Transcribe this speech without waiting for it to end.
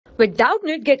With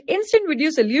Doubtnut, get instant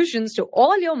video solutions to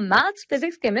all your maths,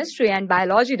 physics, chemistry, and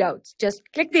biology doubts. Just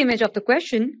click the image of the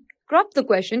question, crop the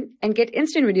question, and get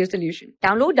instant video solution.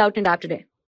 Download Doubtnut app today.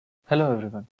 Hello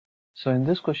everyone. So in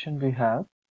this question we have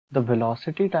the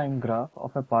velocity time graph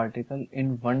of a particle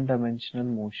in one-dimensional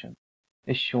motion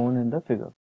is shown in the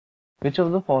figure. Which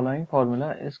of the following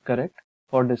formula is correct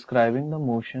for describing the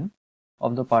motion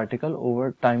of the particle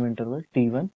over time interval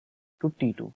t1 to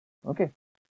t2? Okay.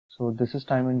 So this is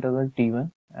time interval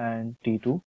t1 and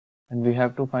t2, and we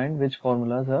have to find which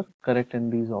formulas are correct in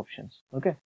these options.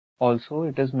 Okay. Also,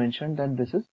 it is mentioned that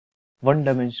this is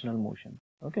one-dimensional motion.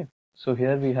 Okay. So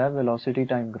here we have velocity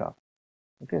time graph.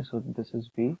 Okay. So this is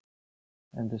v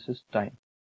and this is time.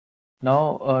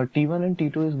 Now t1 and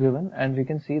t2 is given, and we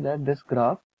can see that this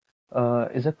graph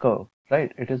is a curve,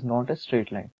 right? It is not a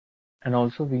straight line. And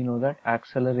also we know that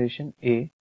acceleration a,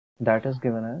 that is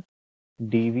given as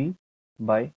dv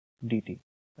by dt,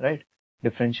 right?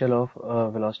 Differential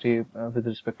of velocity with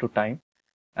respect to time.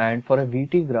 And for a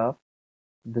vt graph,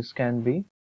 this can be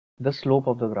the slope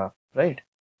of the graph, right?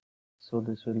 So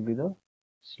this will be the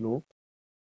slope,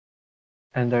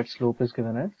 and that slope is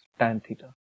given as tan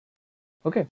theta.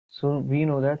 Okay, so we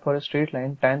know that for a straight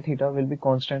line, tan theta will be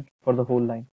constant for the whole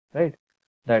line, right?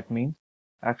 That means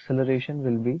acceleration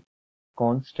will be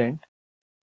constant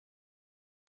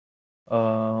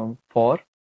for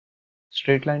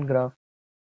straight line graph.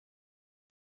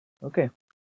 Okay,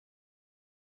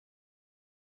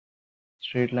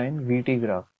 straight line VT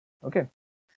graph. Okay,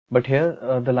 but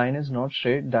here the line is not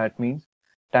straight. That means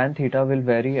tan theta will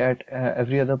vary at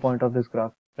every other point of this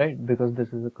graph, right? Because this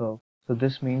is a curve. So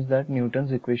this means that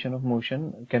Newton's equation of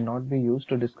motion cannot be used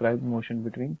to describe motion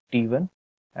between t1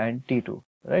 and t2,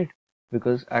 right?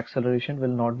 Because acceleration will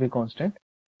not be constant,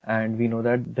 and we know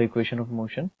that the equation of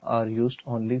motion are used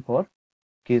only for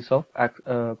case of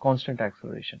constant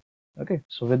acceleration. Okay,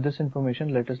 so with this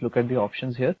information, let us look at the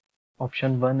options here.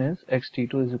 Option 1 is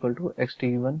xt2 is equal to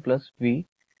xt1 plus v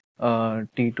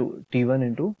t1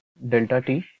 into delta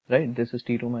t, right? This is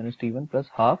t2 minus t1 plus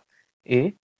half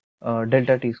a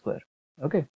delta t square.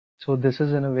 Okay, so this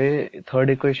is in a way third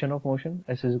equation of motion,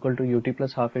 s is equal to ut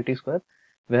plus half at square,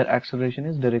 where acceleration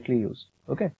is directly used.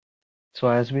 Okay, so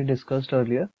as we discussed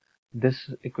earlier, this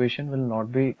equation will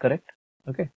not be correct.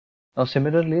 Okay, now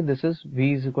similarly, this is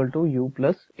v is equal to u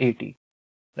plus at,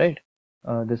 right?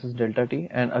 This is delta t,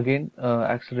 and again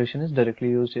acceleration is directly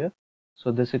used here,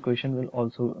 so this equation will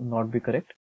also not be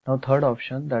correct. Now third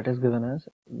option, that is given as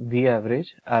v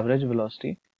average, average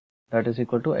velocity, that is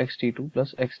equal to xt2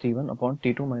 plus xt1 upon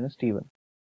t2 minus t1.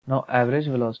 Now average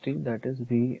velocity, that is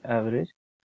v average,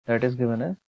 that is given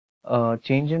as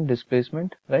change in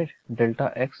displacement, right?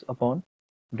 Delta x upon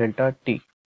delta t,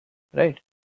 right?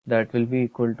 That will be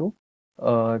equal to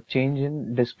change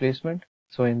in displacement.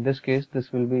 So in this case,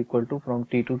 this will be equal to from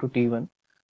t2 to t1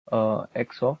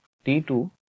 x of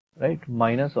t2, right,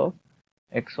 minus of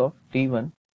x of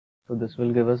t1. So this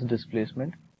will give us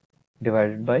displacement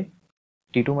divided by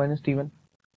t2 minus t1,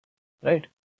 right?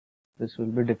 This will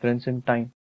be difference in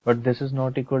time, but this is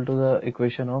not equal to the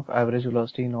equation of average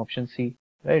velocity in option C,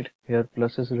 right? Here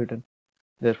plus is written,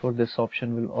 therefore this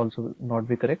option will also not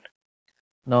be correct.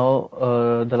 Now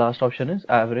the last option is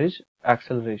average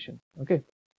acceleration. Okay,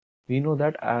 we know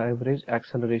that average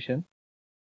acceleration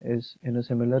is in a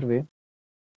similar way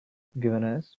given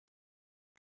as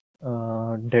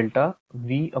delta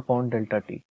v upon delta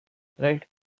t, right?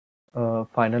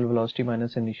 Final velocity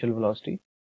minus initial velocity.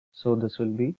 So this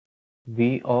will be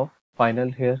v of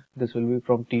final here, this will be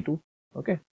from t2.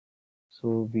 Okay,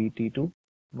 so vt2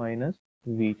 minus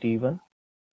vt1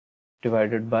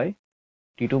 divided by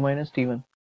t2 minus t1.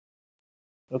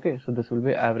 Okay, so this will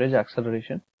be average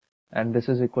acceleration, and this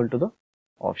is equal to the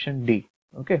option D.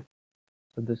 Okay,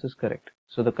 so this is correct.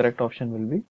 So the correct option will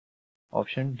be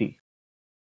option D.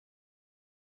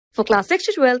 For class 6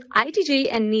 to 12, IIT JEE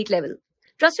and NEET level.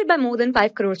 Trusted by more than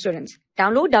 5 crore students.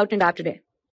 Download Doubtnut app today.